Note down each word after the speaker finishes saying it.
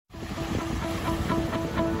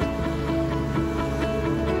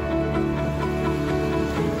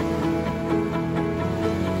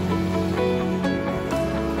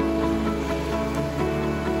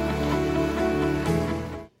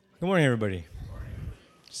Good morning, everybody.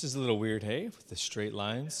 This is a little weird, hey, with the straight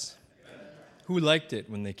lines. Who liked it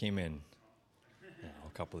when they came in? Oh,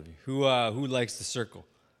 a couple of you. Who likes the circle?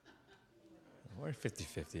 We're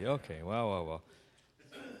 50-50. Okay, well.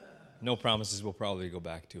 No promises. We'll probably go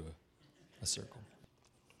back to a circle.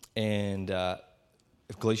 And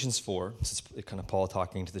Galatians 4, this is kind of Paul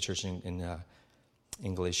talking to the church in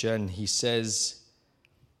Galatia, and he says,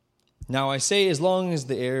 "Now I say, as long as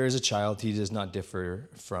the heir is a child, he does not differ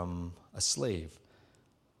from a slave,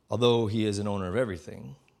 although he is an owner of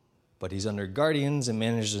everything. But he's under guardians and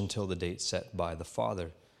managed until the date set by the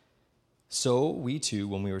father. So we too,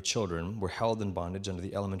 when we were children, were held in bondage under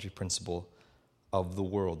the elementary principle of the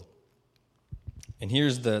world." And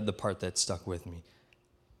here's the part that stuck with me.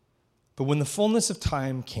 "But when the fullness of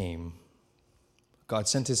time came, God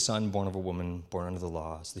sent his son, born of a woman, born under the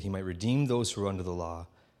law, so that he might redeem those who were under the law,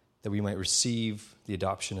 that we might receive the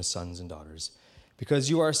adoption of sons and daughters.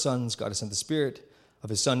 Because you are sons, God has sent the Spirit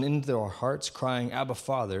of his Son into our hearts, crying, 'Abba,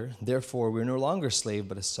 Father.' Therefore we are no longer a slave,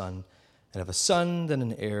 but a son, and if a son, then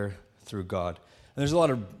an heir through God." And there's a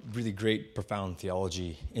lot of really great, profound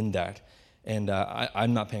theology in that. And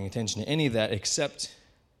I'm not paying attention to any of that except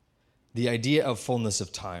the idea of fullness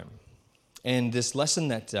of time. And this lesson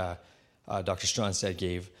that Dr. Stronstad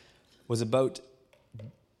gave was about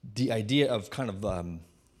the idea of kind of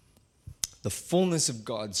the fullness of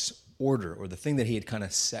God's order, or the thing that he had kind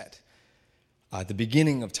of set at the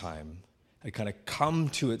beginning of time, had kind of come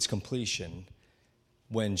to its completion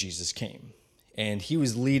when Jesus came. And he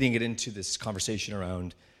was leading it into this conversation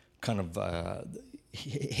around kind of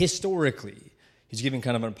historically. He's giving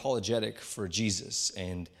kind of an apologetic for Jesus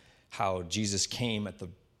and how Jesus came at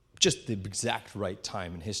just the exact right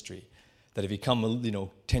time in history. That if he come,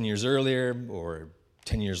 10 years earlier or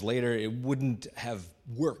 10 years later, it wouldn't have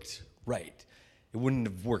worked right. It wouldn't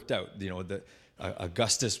have worked out.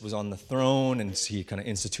 Augustus was on the throne, and he kind of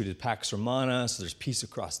instituted Pax Romana, so there's peace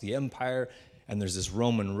across the empire, and there's this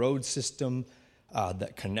Roman road system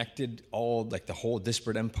that connected the whole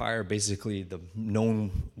disparate empire, basically the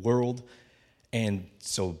known world. And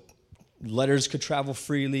so letters could travel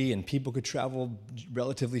freely, and people could travel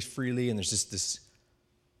relatively freely, and there's just this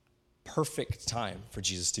perfect time for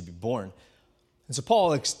Jesus to be born. And so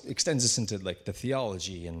Paul extends this into the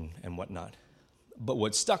theology and whatnot. But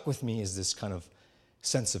what stuck with me is this kind of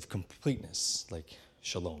sense of completeness, like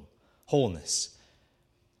shalom, wholeness,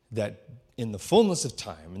 that in the fullness of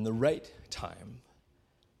time, in the right time,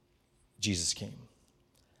 Jesus came.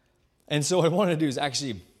 And so what I want to do is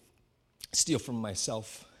actually steal from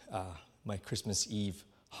myself my Christmas Eve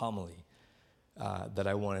homily that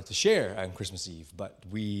I wanted to share on Christmas Eve, but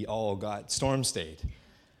we all got storm-stayed.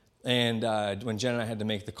 And when Jen and I had to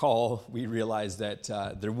make the call, we realized that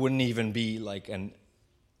there wouldn't even be an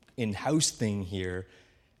in-house thing here,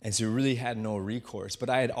 and so we really had no recourse.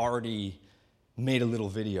 But I had already made a little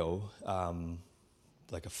video,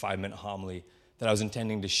 like a 5-minute homily, that I was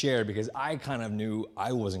intending to share because I kind of knew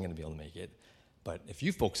I wasn't going to be able to make it. But if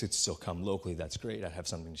you folks could still come locally, that's great. I'd have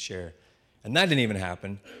something to share. And that didn't even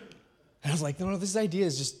happen. And I was like, no, this idea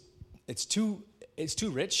is just, it's too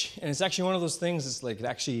rich, and it's actually one of those things that's it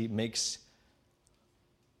actually makes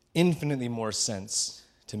infinitely more sense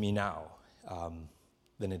to me now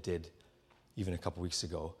than it did even a couple weeks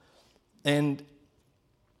ago. And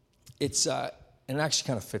it actually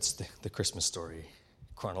kind of fits the Christmas story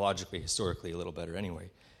chronologically, historically a little better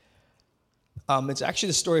anyway. It's actually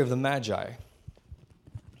the story of the Magi.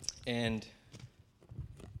 And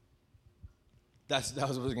that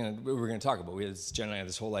was what we were going to talk about. We had Jen and I had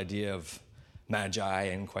this whole idea of Magi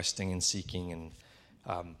and questing and seeking, and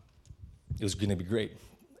it was going to be great,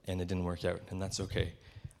 and it didn't work out, and that's okay.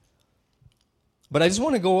 But I just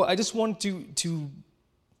want to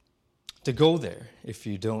go there, if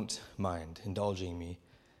you don't mind indulging me.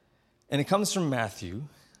 And it comes from Matthew,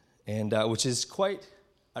 and which is quite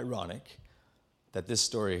ironic that this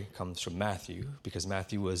story comes from Matthew, because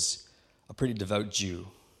Matthew was a pretty devout Jew.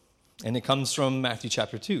 And it comes from Matthew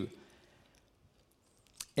chapter 2.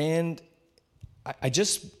 And I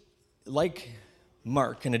just, like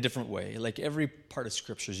Mark in a different way, like every part of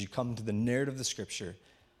Scripture, as you come to the narrative of the Scripture,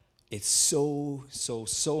 it's so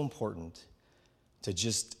important to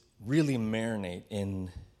just really marinate in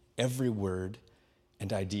every word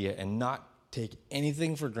and idea and not take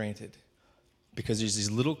anything for granted. Because there's these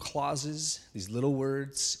little clauses, these little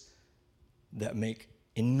words that make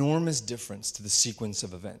enormous difference to the sequence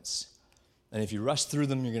of events. And if you rush through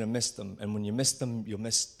them, you're going to miss them. And when you miss them, you'll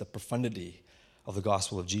miss the profundity of the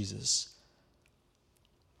gospel of Jesus.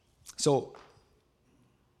 So,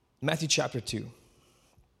 Matthew chapter 2.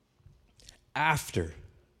 After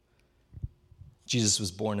Jesus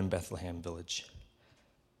was born in Bethlehem village,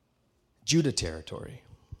 Judah territory.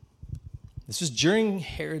 This was during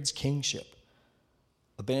Herod's kingship.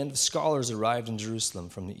 A band of scholars arrived in Jerusalem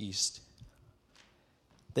from the east.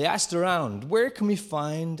 They asked around, where can we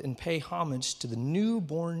find and pay homage to the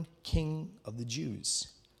newborn King of the Jews?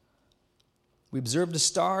 We observed a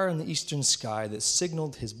star in the eastern sky that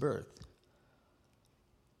signaled his birth.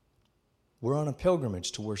 We're on a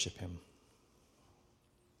pilgrimage to worship him.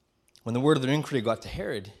 When the word of their inquiry got to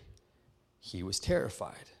Herod, he was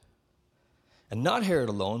terrified. And not Herod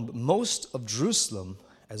alone, but most of Jerusalem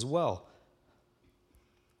as well.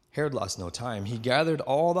 Herod lost no time. He gathered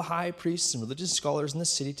all the high priests and religious scholars in the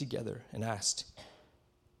city together and asked,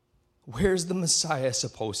 where's the Messiah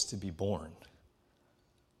supposed to be born?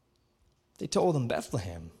 They told him,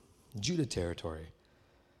 Bethlehem, Judah territory.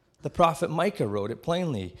 The prophet Micah wrote it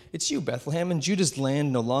plainly. It's you, Bethlehem, and Judah's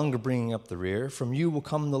land no longer bringing up the rear. From you will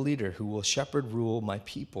come the leader who will shepherd, rule my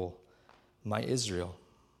people, my Israel.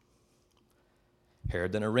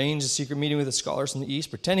 Herod then arranged a secret meeting with the scholars from the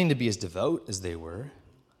east, pretending to be as devout as they were.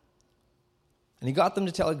 And he got them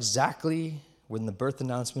to tell exactly when the birth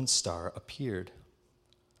announcement star appeared.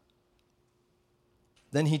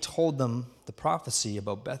 Then he told them the prophecy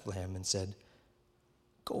about Bethlehem and said,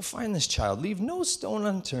 go find this child. Leave no stone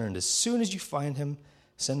unturned. As soon as you find him,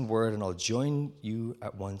 send word and I'll join you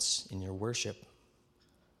at once in your worship.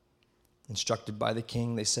 Instructed by the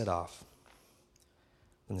king, they set off.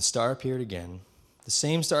 When the star appeared again, the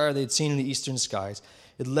same star they had seen in the eastern skies,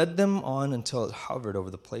 it led them on until it hovered over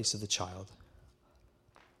the place of the child.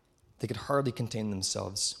 They could hardly contain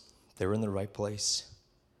themselves. They were in the right place.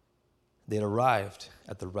 They had arrived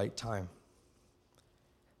at the right time.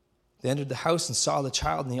 They entered the house and saw the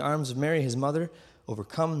child in the arms of Mary, his mother.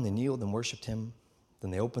 Overcome, they kneeled and worshipped him. Then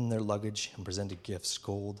they opened their luggage and presented gifts,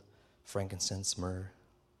 gold, frankincense, myrrh.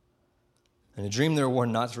 In a dream, they were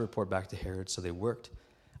warned not to report back to Herod, so they worked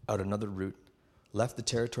out another route, left the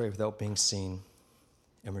territory without being seen,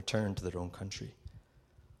 and returned to their own country.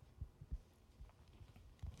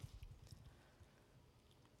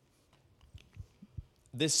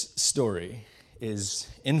 This story is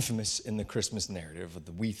infamous in the Christmas narrative of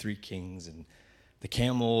the we three kings and the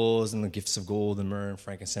camels and the gifts of gold and myrrh and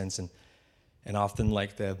frankincense and often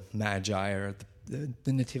like the magi or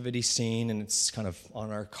the nativity scene, and it's kind of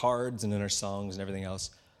on our cards and in our songs and everything else.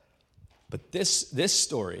 But this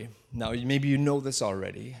story, now maybe you know this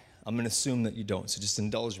already. I'm going to assume that you don't, so just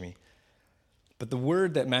indulge me. But the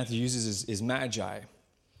word that Matthew uses is magi.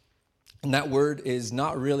 And that word is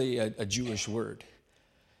not really a Jewish word.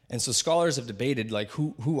 And so scholars have debated, like,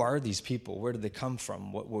 who are these people? Where did they come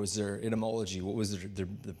from? What was their etymology? What was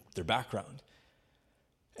their background?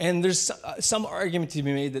 And there's some argument to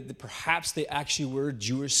be made that perhaps they actually were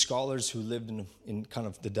Jewish scholars who lived in kind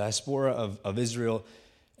of the diaspora of Israel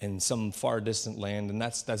in some far distant land, and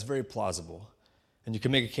that's very plausible. And you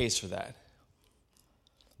can make a case for that.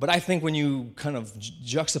 But I think when you kind of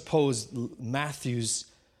juxtapose Matthew's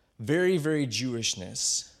very, very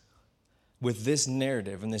Jewishness with this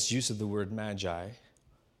narrative and this use of the word magi,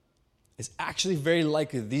 it's actually very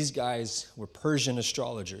likely that these guys were Persian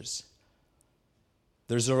astrologers.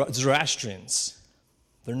 They're Zoroastrians.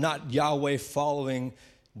 They're not Yahweh-following,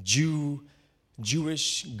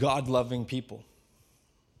 Jewish, God-loving people.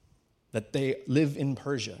 That they live in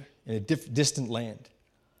Persia, in a distant land.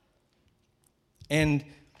 And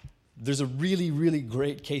there's a really, really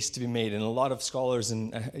great case to be made, and a lot of scholars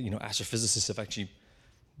and astrophysicists have actually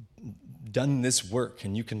done this work,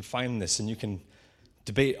 and you can find this, and you can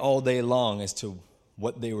debate all day long as to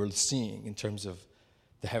what they were seeing in terms of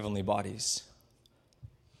the heavenly bodies.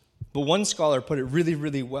 But one scholar put it really,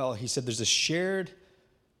 really well. He said there's a shared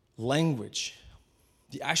language.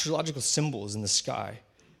 The astrological symbols in the sky,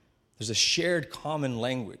 there's a shared common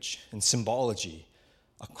language and symbology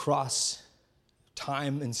across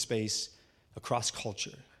time and space, across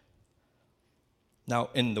culture. Now,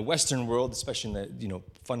 in the Western world, especially in the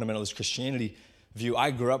fundamentalist Christianity view,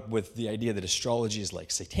 I grew up with the idea that astrology is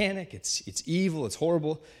like satanic, it's evil, it's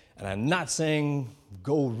horrible, and I'm not saying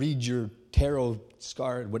go read your tarot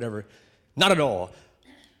card, whatever, not at all.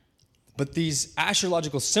 But these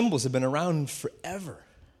astrological symbols have been around forever.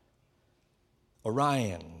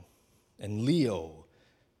 Orion and Leo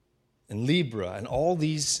and Libra and all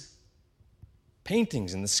these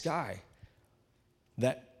paintings in the sky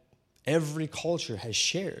that every culture has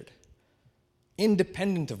shared,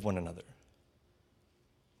 independent of one another.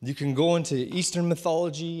 You can go into Eastern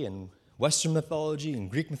mythology and Western mythology and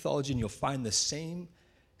Greek mythology, and you'll find the same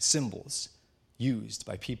symbols used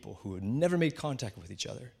by people who had never made contact with each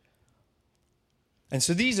other. And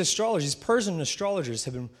so these astrologers, Persian astrologers,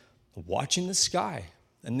 have been watching the sky,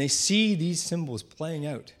 and they see these symbols playing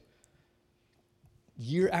out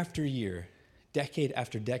year after year, decade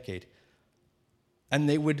after decade, and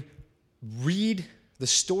they would read the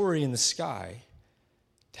story in the sky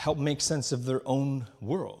to help make sense of their own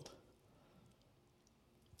world.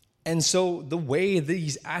 And so the way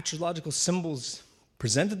these astrological symbols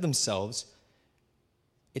presented themselves,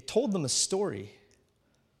 it told them a story.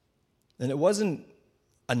 And it wasn't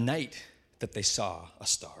a night that they saw a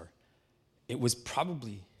star. It was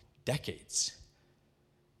probably decades.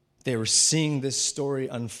 They were seeing this story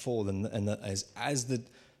unfold, and as the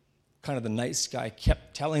kind of the night sky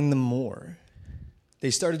kept telling them more,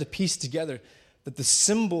 they started to piece together that the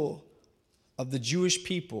symbol of the Jewish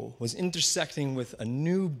people was intersecting with a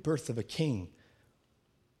new birth of a king.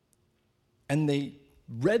 And they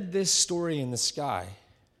read this story in the sky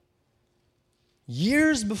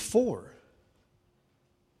years before.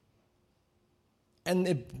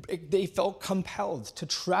 And they felt compelled to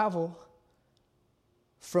travel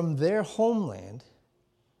from their homeland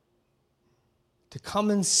to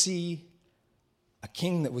come and see a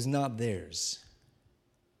king that was not theirs.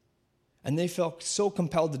 And they felt so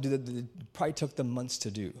compelled to do that it probably took them months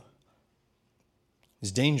to do. It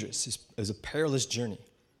was dangerous. It was a perilous journey.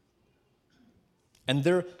 And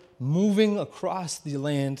they're moving across the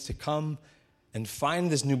land to come and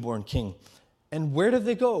find this newborn king. And where do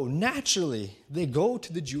they go? Naturally, they go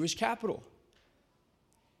to the Jewish capital.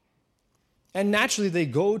 And naturally, they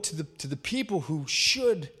go to the people who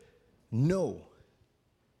should know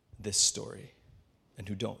this story and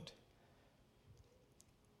who don't.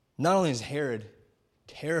 Not only is Herod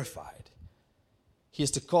terrified, he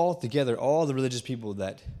has to call together all the religious people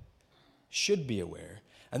that should be aware.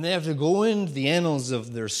 And they have to go into the annals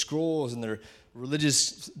of their scrolls and their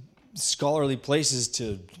religious scholarly places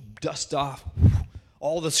to dust off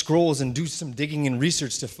all the scrolls and do some digging and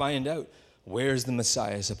research to find out where's the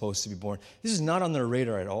Messiah supposed to be born. This is not on their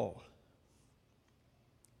radar at all.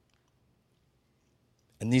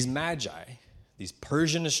 And these magi, these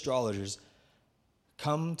Persian astrologers,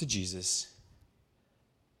 come to Jesus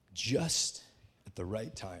just at the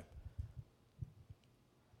right time.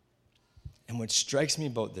 And what strikes me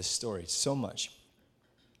about this story so much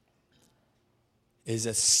is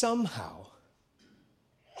that somehow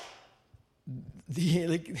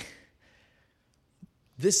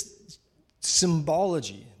this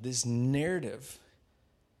symbology, this narrative,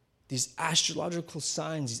 these astrological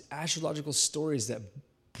signs, these astrological stories that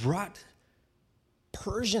brought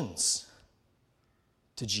Persians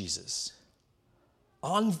to Jesus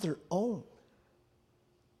on their own.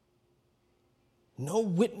 No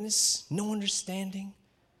witness, no understanding.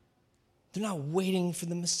 They're not waiting for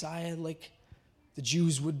the Messiah like the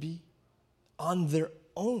Jews would be. On their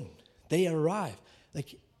own, they arrive.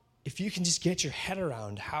 Like, if you can just get your head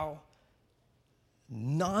around how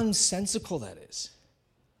nonsensical that is,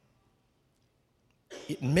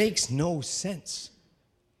 it makes no sense.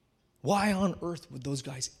 Why on earth would those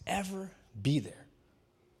guys ever be there?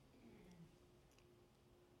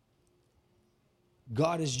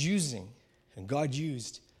 God is using, and God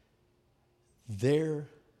used their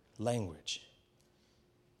language,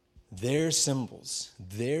 their symbols,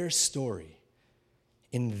 their story,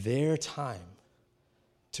 in their time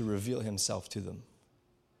to reveal himself to them.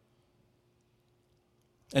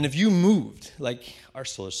 And if you moved, like our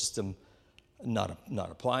solar system, not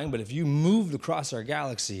applying, but if you moved across our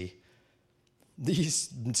galaxy, these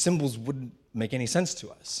symbols wouldn't make any sense to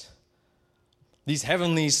us. These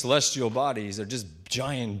heavenly celestial bodies are just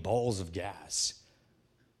giant balls of gas,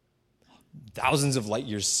 thousands of light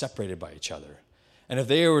years separated by each other. And if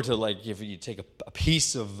they were to, like, if you take a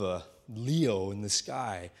piece of Leo in the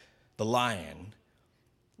sky, the lion,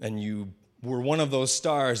 and you were one of those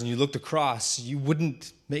stars and you looked across, you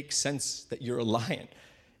wouldn't make sense that you're a lion.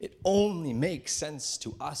 It only makes sense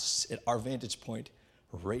to us at our vantage point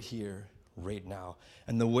right here, right now.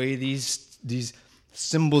 And the way these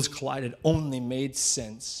symbols collided only made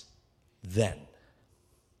sense then,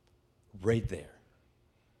 right there,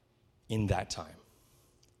 in that time.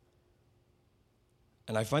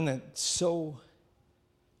 And I find that so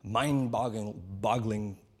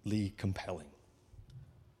mind-bogglingly compelling.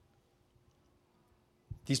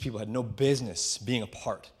 These people had no business being a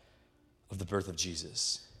part of the birth of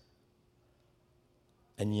Jesus.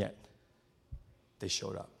 And yet, they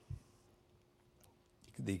showed up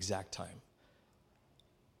at the exact time.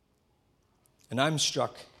 And I'm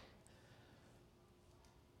struck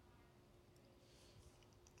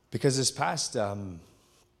because this past, I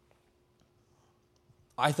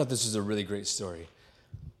thought this was a really great story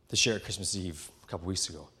to share at Christmas Eve a couple weeks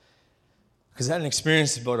ago. Because I had an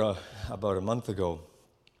experience about a month ago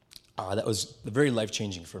that was very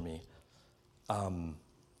life-changing for me.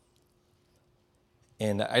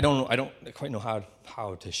 And I don't quite know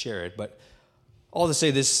how to share it, but all to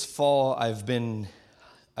say, this fall I've been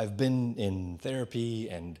in therapy,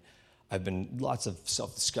 and I've been lots of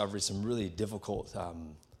self-discovery, some really difficult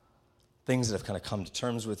things that I've kind of come to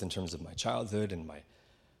terms with in terms of my childhood and my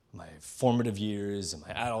formative years and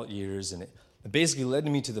my adult years, and it basically led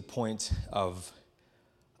me to the point of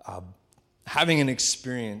having an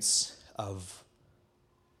experience of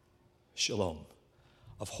shalom,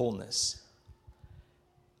 of wholeness.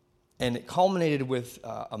 And it culminated with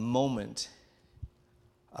a moment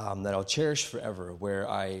that I'll cherish forever, where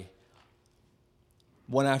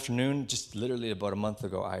one afternoon, just literally about a month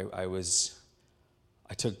ago,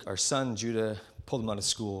 I took our son, Judah, pulled him out of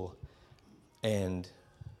school, and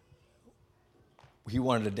he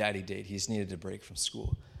wanted a daddy date. He just needed a break from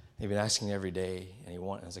school. He'd been asking me every day, and I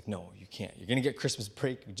was like, no, you can't. You're going to get Christmas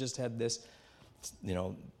break. You just had this, But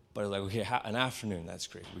I was like, okay, an afternoon, that's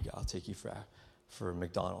great. I'll take you for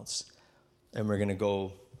McDonald's. And we're going to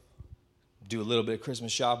go do a little bit of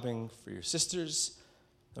Christmas shopping for your sisters,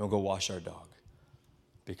 and we'll go wash our dog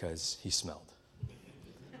because he smelled.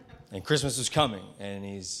 And Christmas was coming, and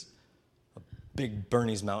he's a big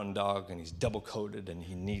Bernese Mountain Dog, and he's double-coated, and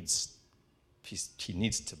he needs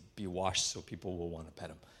to be washed so people will want to pet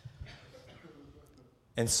him.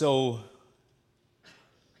 And so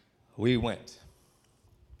we went,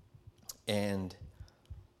 and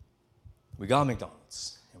we got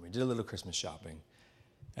McDonald's, and we did a little Christmas shopping,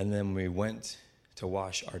 and then we went to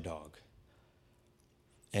wash our dog.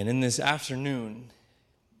 And in this afternoon,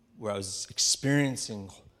 where I was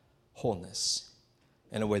experiencing wholeness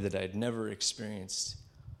in a way that I had never experienced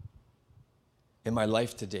in my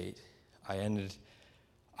life to date,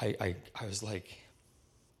 I was like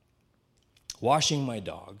washing my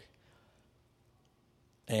dog,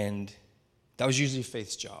 and that was usually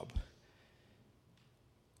Faith's job.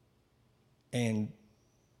 And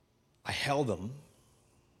I held him,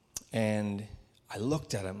 and I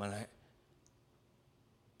looked at him,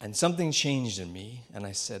 and something changed in me, and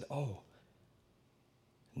I said, oh,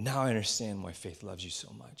 now I understand why Faith loves you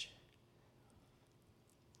so much.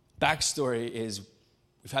 Backstory is,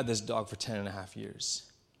 we've had this dog for 10 and a half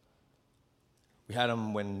years. We had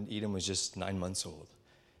him when Eden was just 9 months old.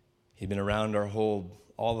 He'd been around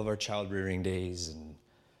all of our child rearing days and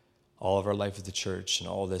all of our life at the church and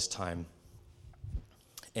all this time.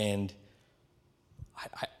 And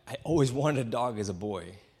I always wanted a dog as a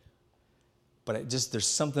boy. But there's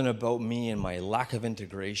something about me and my lack of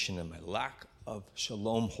integration and my lack of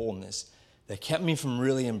shalom wholeness that kept me from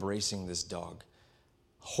really embracing this dog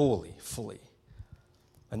wholly, fully.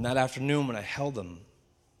 And that afternoon when I held him,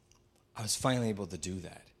 I was finally able to do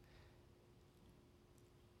that.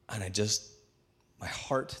 And my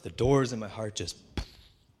heart, the doors in my heart just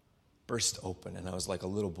burst open, and I was like a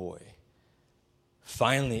little boy,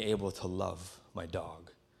 finally able to love my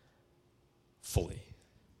dog fully,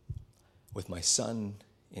 with my son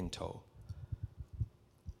in tow.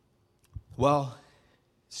 Well,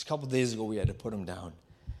 just a couple days ago, we had to put him down.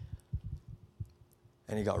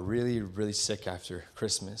 And he got really, really sick after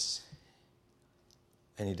Christmas.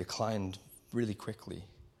 And he declined really quickly.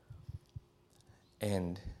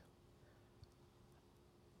 And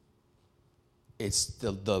it's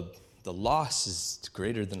the loss is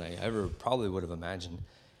greater than I ever probably would have imagined.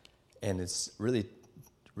 And it's really,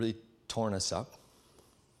 really torn us up.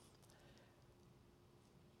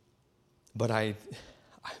 But I'm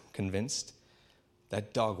convinced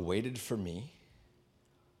that dog waited for me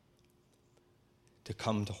to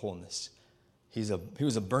come to wholeness. He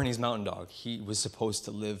was a Bernese Mountain Dog. He was supposed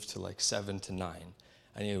to live to like 7 to 9,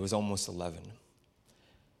 and he was almost 11.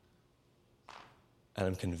 And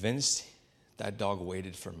I'm convinced that dog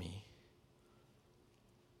waited for me.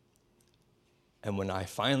 And when I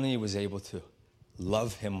finally was able to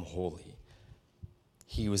love him wholly,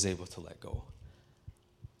 he was able to let go.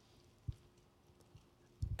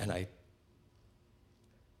 And I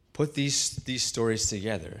put these stories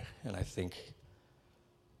together, and I think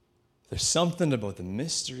there's something about the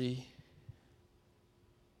mystery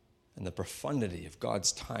and the profundity of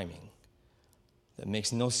God's timing that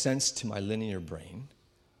makes no sense to my linear brain.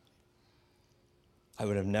 I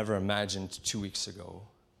would have never imagined 2 weeks ago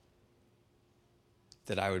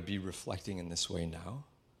that I would be reflecting in this way now.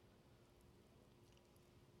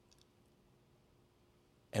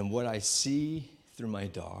 And what I see through my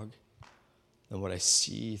dog and what I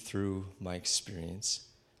see through my experience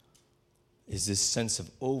is this sense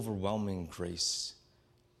of overwhelming grace,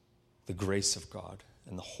 the grace of God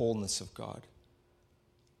and the wholeness of God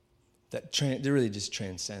that really just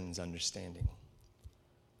transcends understanding.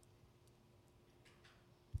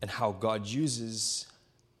 and how God uses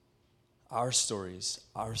our stories,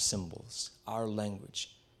 our symbols, our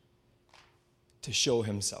language to show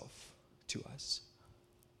himself to us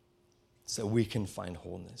so we can find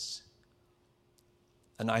wholeness.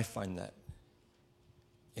 And I find that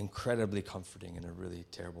incredibly comforting in a really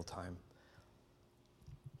terrible time.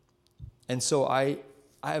 And so I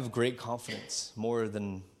have great confidence, more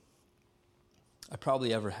than I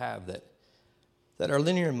probably ever have, that our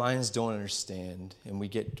linear minds don't understand, and we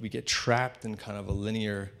get trapped in kind of a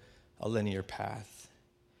linear path,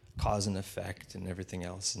 cause and effect and everything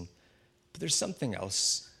else. But there's something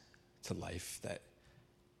else to life that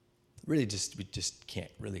really we just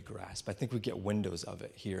can't really grasp. I think we get windows of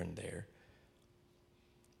it here and there,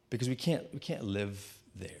 because we can't live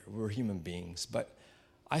there. We're human beings. But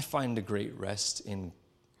I find a great rest in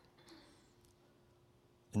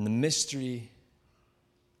the mystery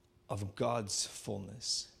of God's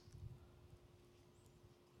fullness.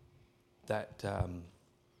 That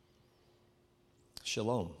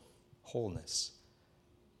shalom, wholeness.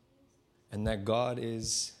 And that God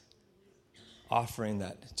is offering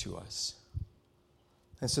that to us.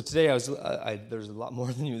 And so today there's a lot more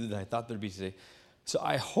than I thought there'd be today. So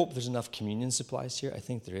I hope there's enough communion supplies here. I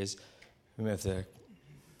think there is. We may have to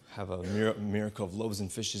have a miracle of loaves and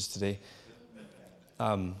fishes today.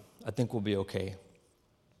 I think we'll be okay.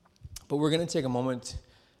 But we're going to take a moment.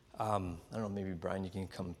 I don't know, maybe Brian, you can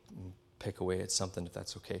come and pick away at something if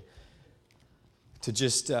that's okay. To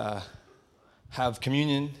just have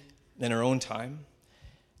communion in our own time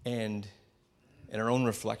and in our own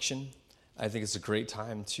reflection. I think it's a great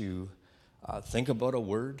time to think about a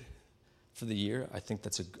word for the year. I think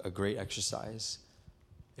that's a great exercise.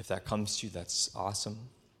 If that comes to you, that's awesome.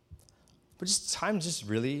 But just time, just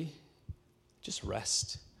really, just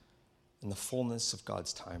rest in the fullness of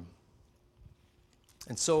God's time.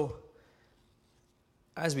 And so,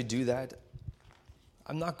 as we do that,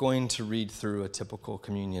 I'm not going to read through a typical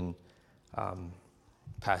communion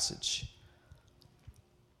passage.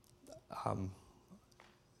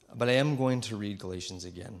 But I am going to read Galatians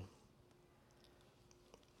again.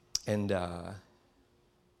 And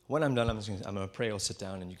when I'm done, I'm going to pray. I'll sit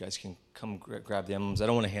down, and you guys can come grab the emblems. I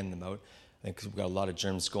don't want to hand them out, I think, because we've got a lot of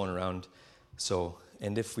germs going around. So,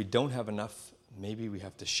 and if we don't have enough, maybe we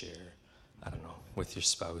have to share, I don't know, with your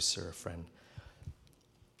spouse or a friend.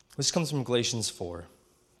 This comes from Galatians 4.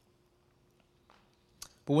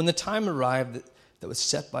 But when the time arrived that was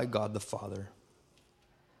set by God the Father,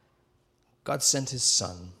 God sent his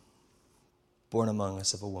Son, born among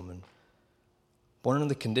us of a woman, born under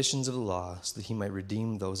the conditions of the law, so that he might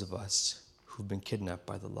redeem those of us who've been kidnapped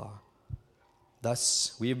by the law.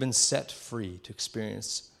 Thus, we have been set free to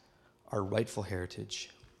experience our rightful heritage.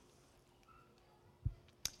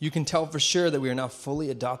 You can tell for sure that we are now fully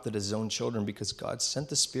adopted as his own children because God sent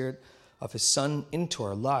the Spirit of his Son into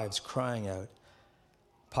our lives, crying out,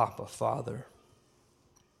 Papa, Father.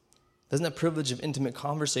 Doesn't that privilege of intimate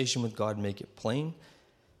conversation with God make it plain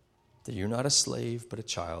that you're not a slave, but a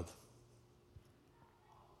child?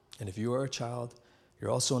 And if you are a child,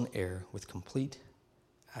 you're also an heir with complete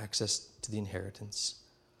access to the inheritance.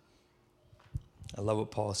 I love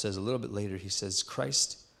what Paul says a little bit later. He says,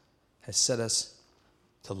 Christ has set us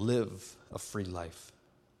to live a free life.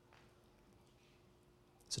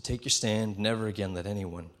 So take your stand. Never again let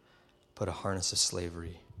anyone put a harness of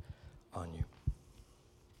slavery on you.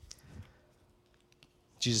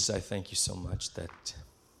 Jesus, I thank you so much that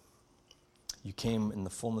you came in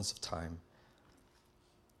the fullness of time.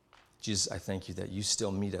 Jesus, I thank you that you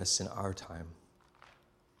still meet us in our time.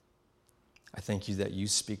 I thank you that you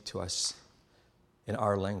speak to us in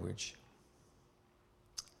our language,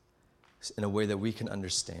 in a way that we can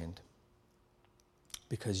understand,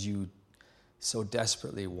 because you so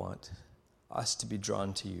desperately want us to be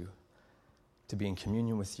drawn to you, to be in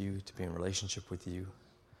communion with you, to be in relationship with you,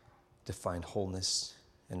 to find wholeness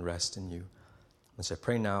and rest in you. And so I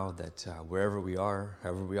pray now that wherever we are,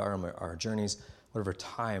 however we are on our journeys, whatever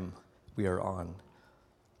time we are on,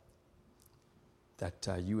 that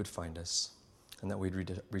you would find us and that we'd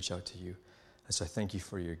reach out to you. And so I thank you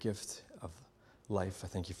for your gift of life. I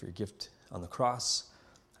thank you for your gift on the cross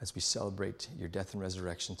as we celebrate your death and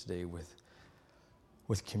resurrection today with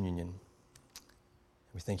communion.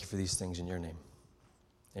 We thank you for these things in your name.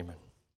 Amen.